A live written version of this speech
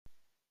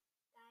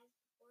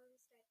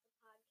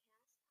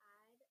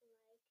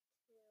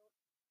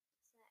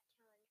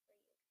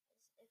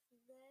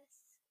if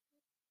this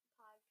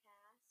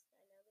podcast,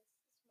 I know this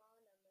is a small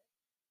number,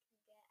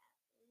 can get at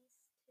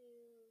least to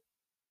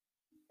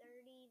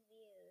 30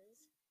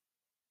 views,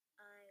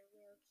 I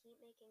will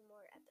keep making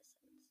more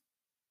episodes.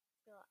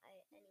 Well, I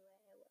will,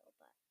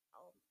 but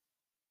I'll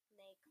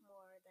make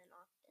more than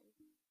often.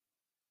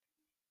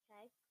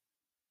 Okay?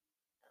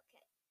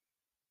 Okay.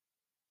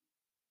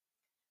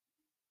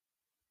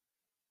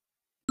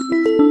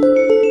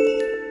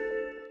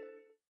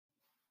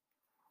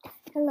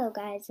 Hello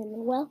guys,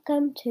 and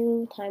welcome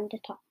to Time to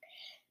Talk.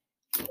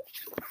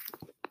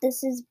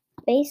 This is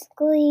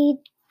basically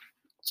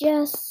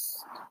just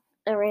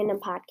a random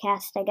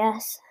podcast, I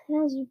guess.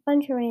 It has a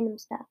bunch of random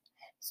stuff.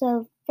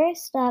 So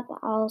first up,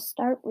 I'll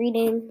start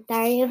reading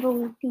Diary of a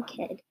Wimpy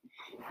Kid.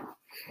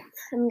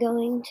 I'm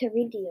going to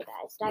read to you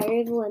guys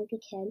Diary of a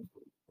Wimpy Kid,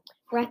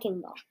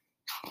 Wrecking Ball.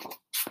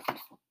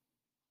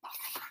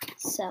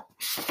 So,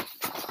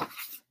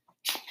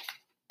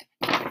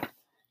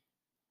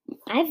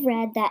 I've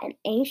read that in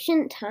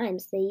ancient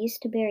times they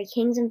used to bury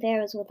kings and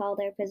pharaohs with all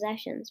their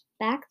possessions.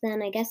 Back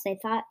then, I guess they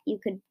thought you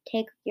could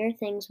take your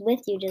things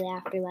with you to the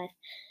afterlife.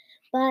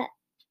 But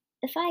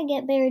if I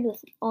get buried with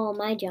all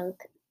my junk,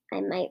 I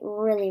might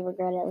really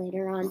regret it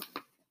later on.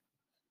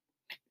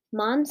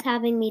 Mom's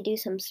having me do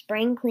some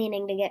spring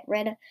cleaning to get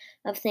rid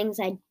of things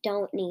I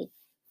don't need.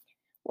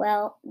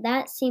 Well,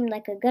 that seemed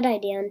like a good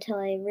idea until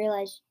I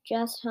realized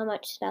just how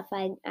much stuff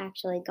I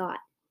actually got.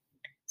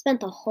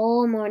 Spent the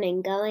whole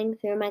morning going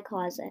through my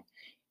closet,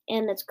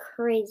 and it's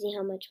crazy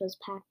how much was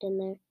packed in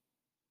there.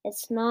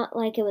 It's not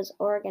like it was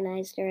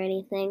organized or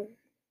anything.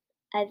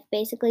 I've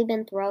basically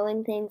been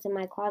throwing things in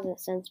my closet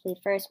since we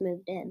first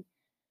moved in.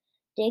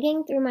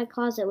 Digging through my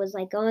closet was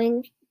like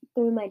going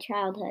through my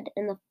childhood,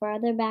 and the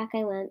further back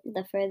I went,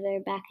 the further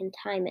back in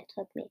time it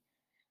took me.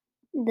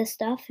 The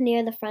stuff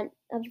near the front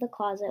of the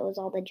closet was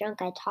all the junk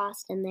I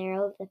tossed in there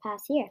over the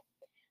past year,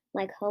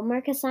 like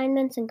homework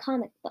assignments and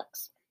comic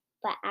books.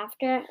 But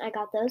after I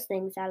got those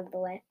things out of the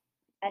way,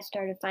 I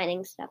started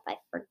finding stuff I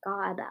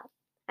forgot about.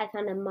 I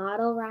found a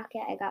model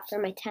rocket I got for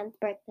my 10th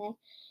birthday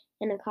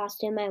and a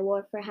costume I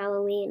wore for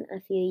Halloween a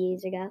few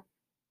years ago.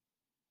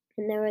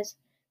 And there was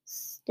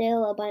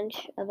still a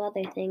bunch of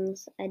other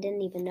things I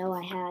didn't even know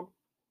I had.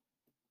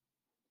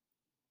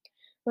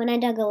 When I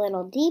dug a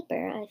little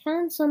deeper, I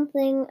found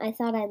something I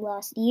thought I'd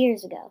lost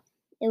years ago.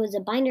 It was a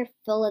binder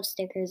full of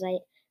stickers I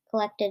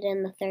collected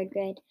in the 3rd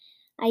grade.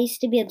 I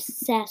used to be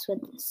obsessed with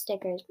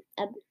stickers,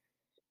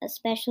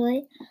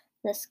 especially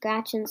the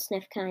scratch and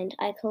sniff kind.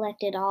 I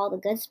collected all the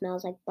good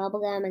smells like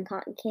bubblegum and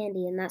cotton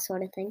candy and that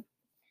sort of thing.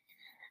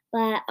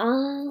 But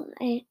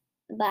I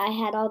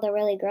had all the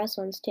really gross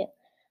ones too.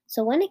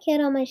 So when a kid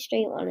on my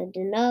street wanted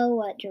to know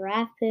what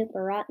giraffe poop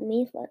or rotten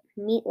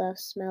meatloaf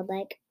smelled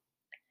like,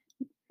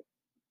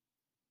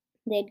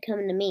 they'd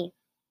come to me.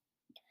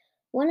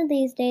 One of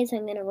these days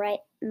I'm going to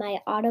write my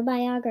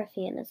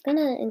autobiography, and it's going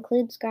to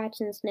include scratch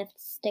and sniff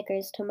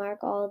stickers to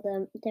mark all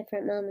the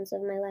different moments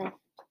of my life.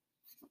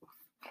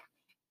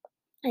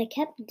 I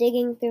kept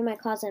digging through my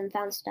closet and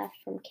found stuff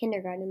from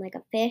kindergarten, like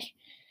a fish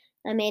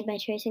I made by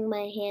tracing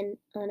my hand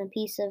on a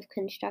piece of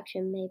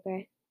construction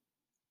paper.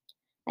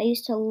 I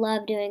used to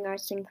love doing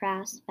arts and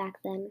crafts back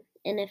then,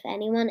 and if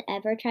anyone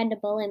ever tried to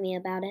bully me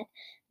about it,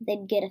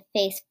 they'd get a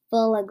face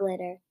full of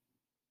glitter.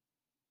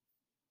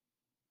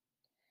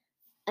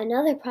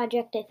 Another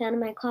project I found in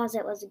my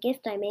closet was a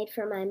gift I made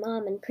for my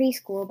mom in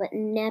preschool but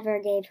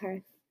never gave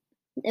her.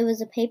 It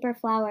was a paper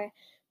flower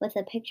with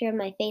a picture of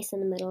my face in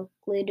the middle,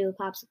 glued to a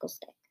popsicle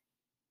stick.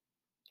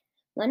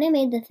 When I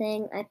made the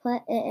thing, I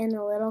put it in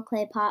a little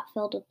clay pot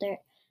filled with dirt,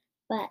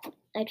 but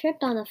I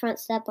tripped on the front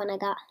step when I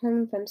got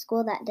home from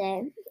school that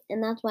day,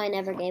 and that's why I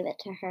never gave it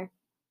to her.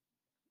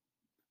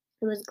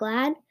 I was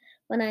glad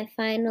when I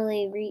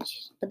finally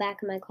reached the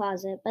back of my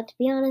closet, but to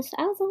be honest,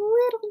 I was a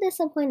little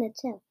disappointed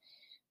too.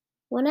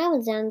 When I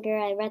was younger,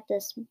 I read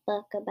this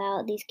book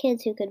about these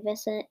kids who could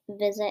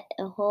visit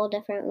a whole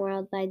different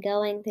world by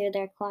going through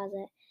their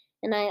closet,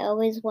 and I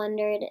always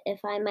wondered if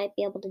I might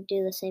be able to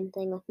do the same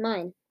thing with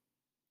mine.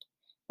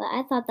 But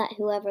I thought that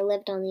whoever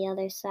lived on the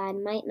other side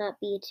might not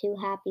be too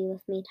happy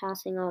with me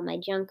tossing all my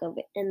junk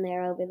in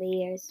there over the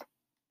years.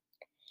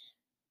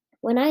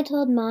 When I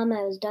told Mom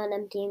I was done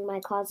emptying my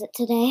closet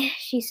today,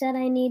 she said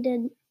I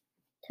needed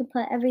to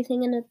put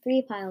everything into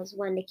 3 piles,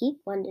 one to keep,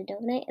 one to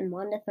donate, and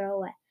one to throw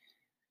away.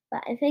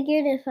 But I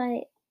figured if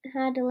I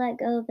had to let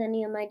go of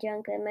any of my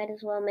junk, I might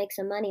as well make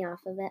some money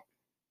off of it.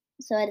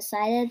 So I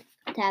decided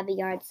to have a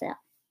yard sale.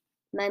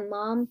 My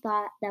mom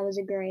thought that was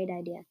a great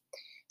idea.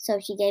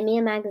 So she gave me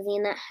a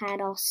magazine that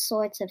had all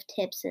sorts of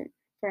tips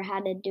for how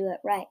to do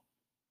it right.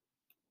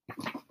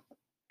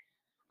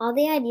 All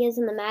the ideas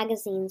in the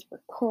magazines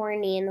were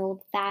corny and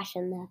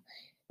old-fashioned, though.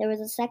 There was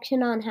a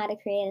section on how to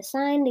create a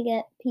sign to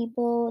get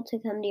people to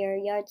come to your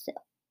yard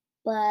sale,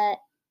 but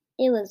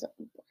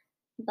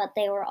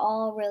they were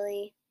all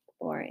really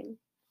boring.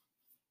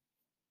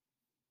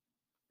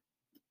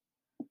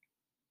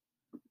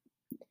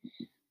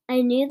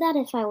 I knew that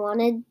if I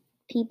wanted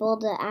people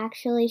to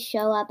actually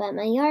show up at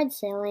my yard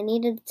sale, I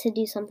needed to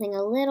do something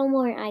a little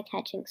more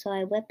eye-catching, so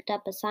I whipped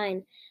up a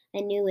sign I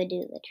knew would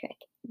do the trick.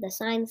 The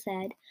sign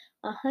said,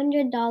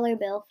 $100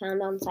 bill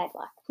found on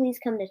sidewalk. Please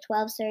come to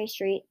 12 Surrey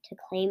Street to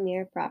claim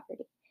your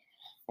property.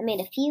 I made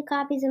a few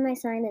copies of my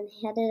sign and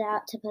headed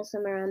out to post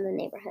them around the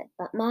neighborhood,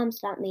 but Mom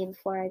stopped me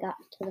before I got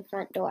to the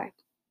front door.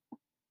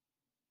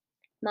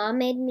 Mom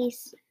made me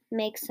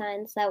make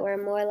signs that were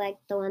more like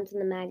the ones in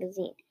the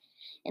magazine,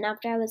 and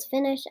after I was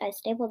finished, I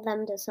stapled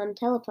them to some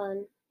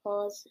telephone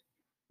poles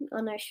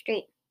on our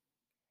street.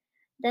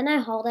 Then I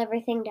hauled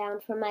everything down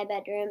from my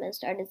bedroom and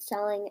started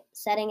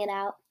setting it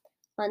out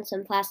on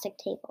some plastic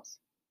tables.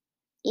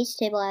 Each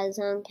table had its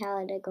own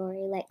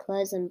category, like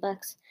clothes and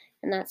books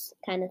and that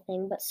kind of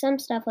thing, but some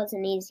stuff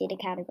wasn't easy to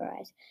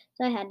categorize,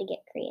 so I had to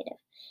get creative.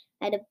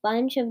 I had a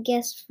bunch of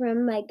gifts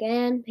from my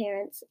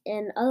grandparents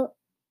and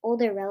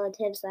older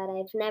relatives that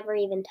I've never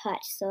even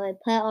touched, so I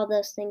put all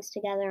those things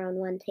together on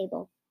one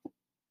table.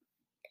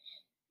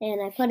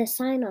 And I put a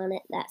sign on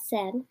it that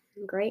said,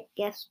 "Great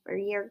gifts for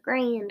your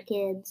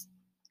grandkids."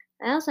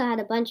 I also had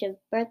a bunch of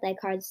birthday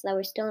cards that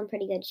were still in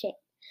pretty good shape,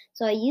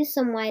 so I used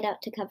some whiteout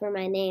to cover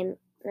my name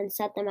and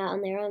set them out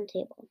on their own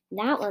table.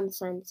 That one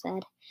sign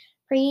said,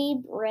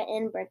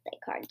 "Pre-written birthday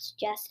cards,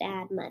 just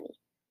add money."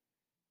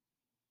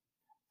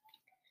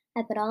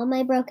 I put all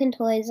my broken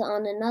toys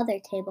on another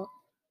table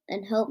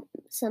and hoped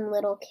some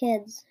little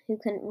kids who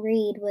couldn't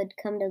read would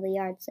come to the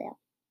yard sale.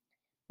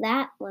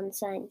 That one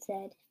sign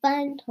said,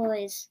 "Fun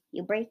toys,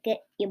 you break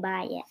it, you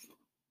buy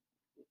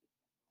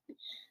it."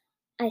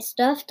 I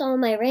stuffed all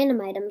my random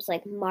items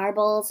like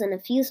marbles and a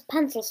few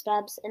pencil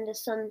stubs into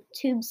some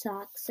tube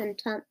socks and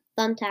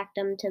thumbtacked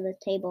them to the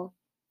table.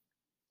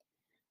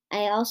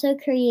 I also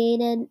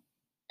created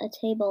a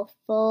table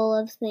full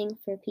of things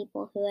for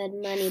people who had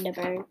money to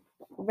burn.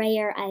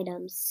 Rare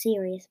items,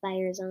 serious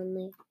buyers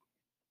only.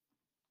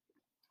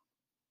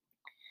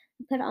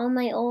 I put all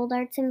my old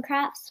arts and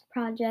crafts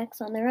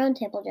projects on their own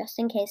table just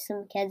in case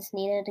some kids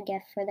needed a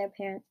gift for their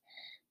parents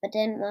but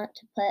didn't want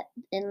to put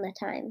in the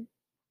time.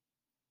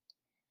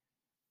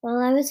 While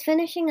I was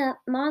finishing up,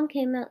 Mom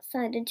came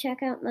outside to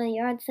check out my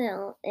yard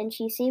sale, and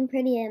she seemed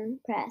pretty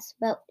impressed,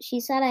 but she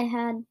said I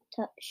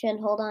should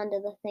hold on to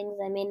the things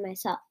I made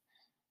myself,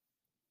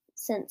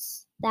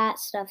 since that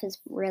stuff is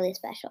really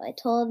special. I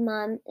told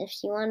Mom if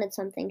she wanted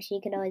something,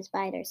 she could always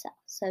buy it herself,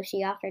 so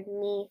she offered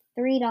me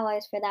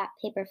 $3 for that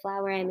paper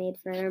flower I made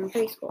for her in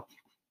preschool.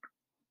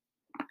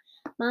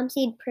 Mom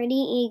seemed pretty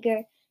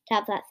eager to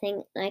have that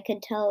thing, and I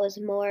could tell it was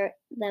more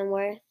than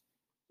worth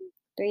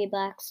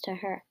 $3 to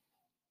her.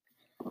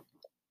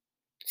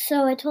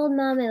 So I told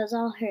Mom it was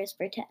all hers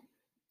for 10.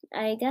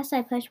 I guess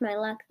I pushed my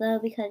luck though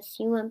because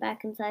she went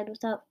back inside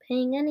without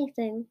paying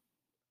anything.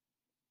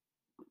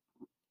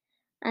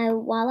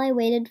 While I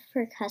waited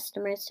for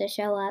customers to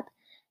show up,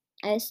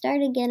 I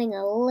started getting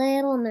a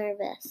little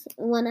nervous.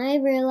 When I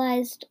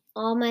realized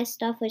all my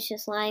stuff was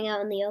just lying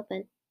out in the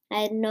open,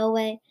 I had no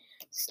way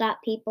to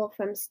stop people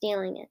from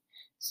stealing it.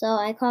 So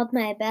I called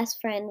my best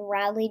friend,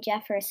 Riley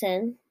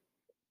Jefferson,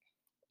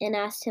 and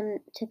asked him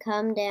to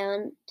come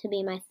down to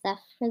be my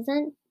theft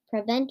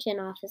prevention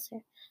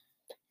officer.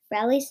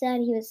 Riley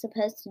said he was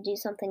supposed to do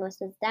something with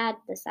his dad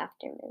this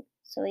afternoon,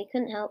 so he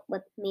couldn't help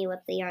me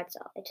with the yard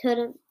sale. I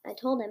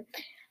told him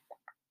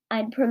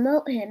I'd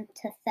promote him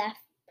to theft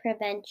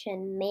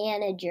prevention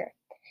manager,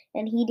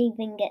 and he'd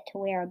even get to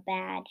wear a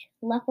badge.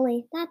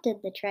 Luckily, that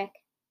did the trick.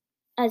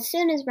 As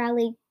soon as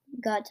Riley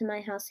got to my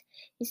house,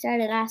 he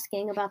started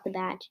asking about the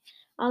badge.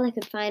 All I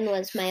could find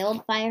was my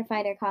old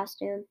firefighter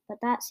costume, but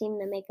that seemed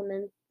to make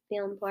him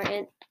feel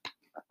important.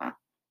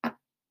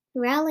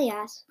 Riley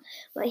asked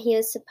what he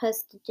was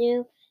supposed to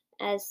do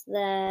as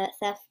the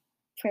theft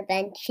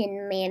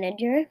prevention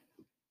manager,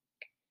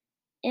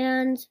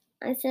 and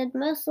I said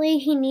mostly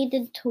he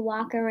needed to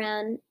walk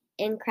around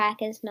and crack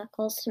his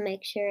knuckles to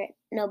make sure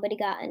nobody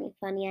got any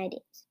funny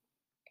ideas.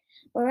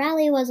 But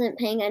Riley wasn't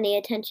paying any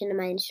attention to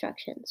my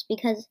instructions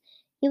because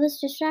he was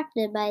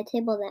distracted by a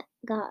table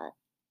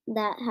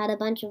that had a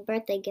bunch of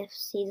birthday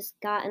gifts he's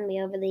gotten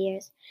me over the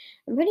years.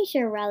 I'm pretty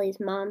sure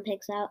Riley's mom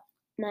picks out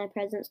my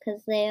presents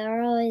because they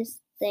are always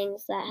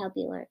things that help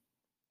you learn.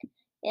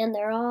 And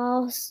they're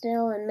all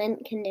still in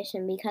mint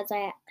condition because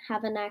I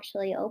haven't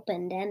actually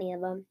opened any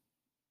of them.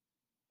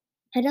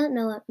 I don't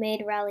know what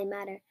made Riley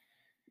madder,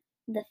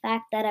 the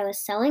fact that I was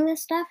selling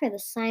this stuff or the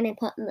sign I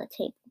put on the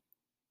table.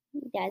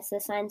 Guys, the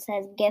sign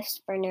says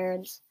 "Gifts for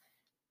Nerds."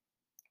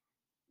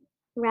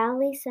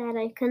 Riley said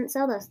I couldn't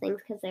sell those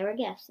things because they were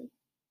gifts.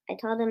 I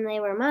told him they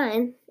were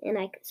mine, and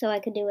so I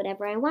could do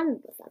whatever I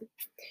wanted with them.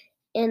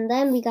 And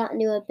then we got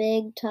into a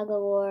big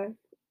tug-of-war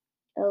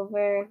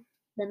over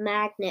the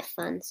magnet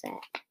fun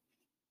set.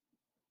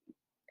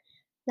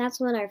 That's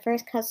when our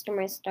first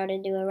customers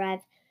started to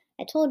arrive.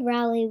 I told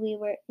Riley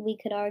we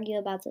could argue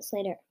about this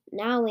later.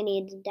 Now we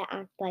needed to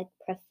act like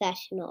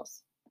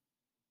professionals.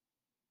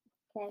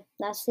 Okay,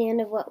 that's the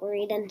end of what we're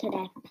reading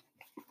today.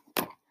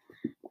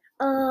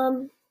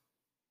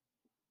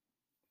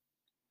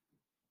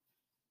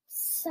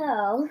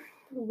 So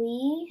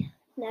we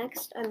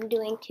next I'm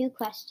doing 2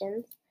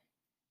 questions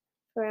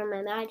for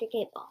my Magic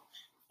 8 Ball.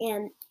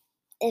 And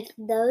if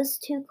those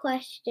 2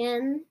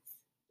 questions,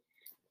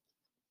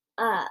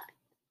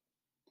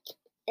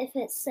 if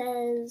it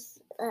says,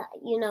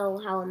 you know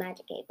how a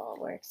Magic 8 Ball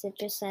works, it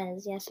just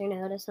says yes or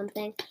no to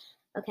something.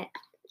 Okay.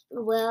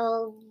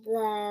 Will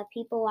the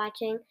people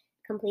watching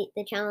complete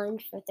the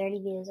challenge for 30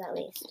 views at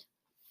least?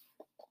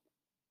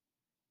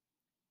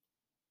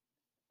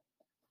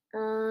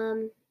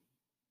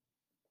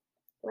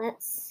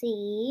 Let's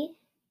see.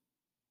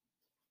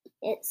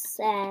 It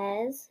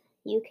says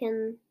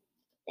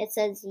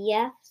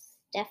yes,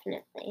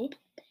 definitely.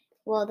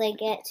 Will they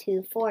get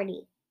to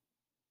 40?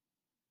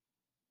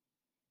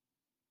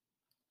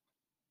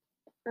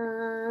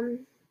 I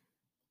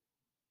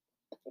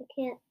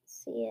can't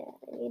see it.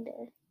 I need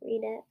to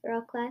read it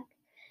real quick.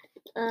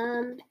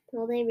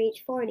 Will they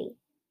reach 40?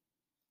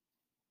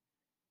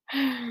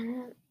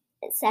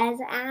 It says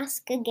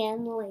ask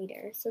again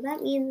later, so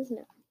that means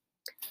no.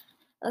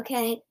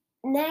 Okay,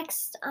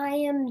 next I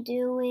am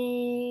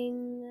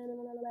doing...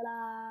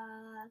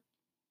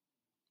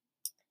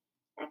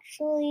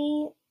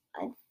 Actually,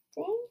 I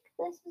think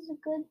this is a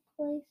good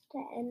place to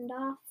end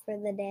off for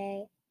the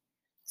day.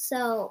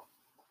 So,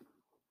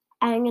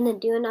 I'm going to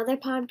do another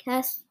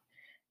podcast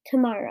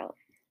tomorrow.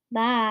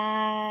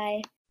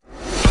 Bye.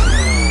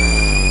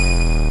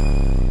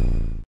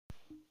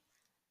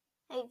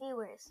 Hey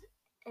viewers,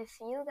 if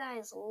you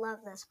guys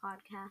love this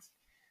podcast,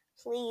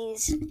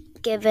 please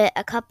give it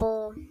a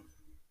couple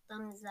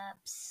thumbs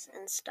ups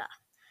and stuff,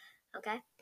 okay?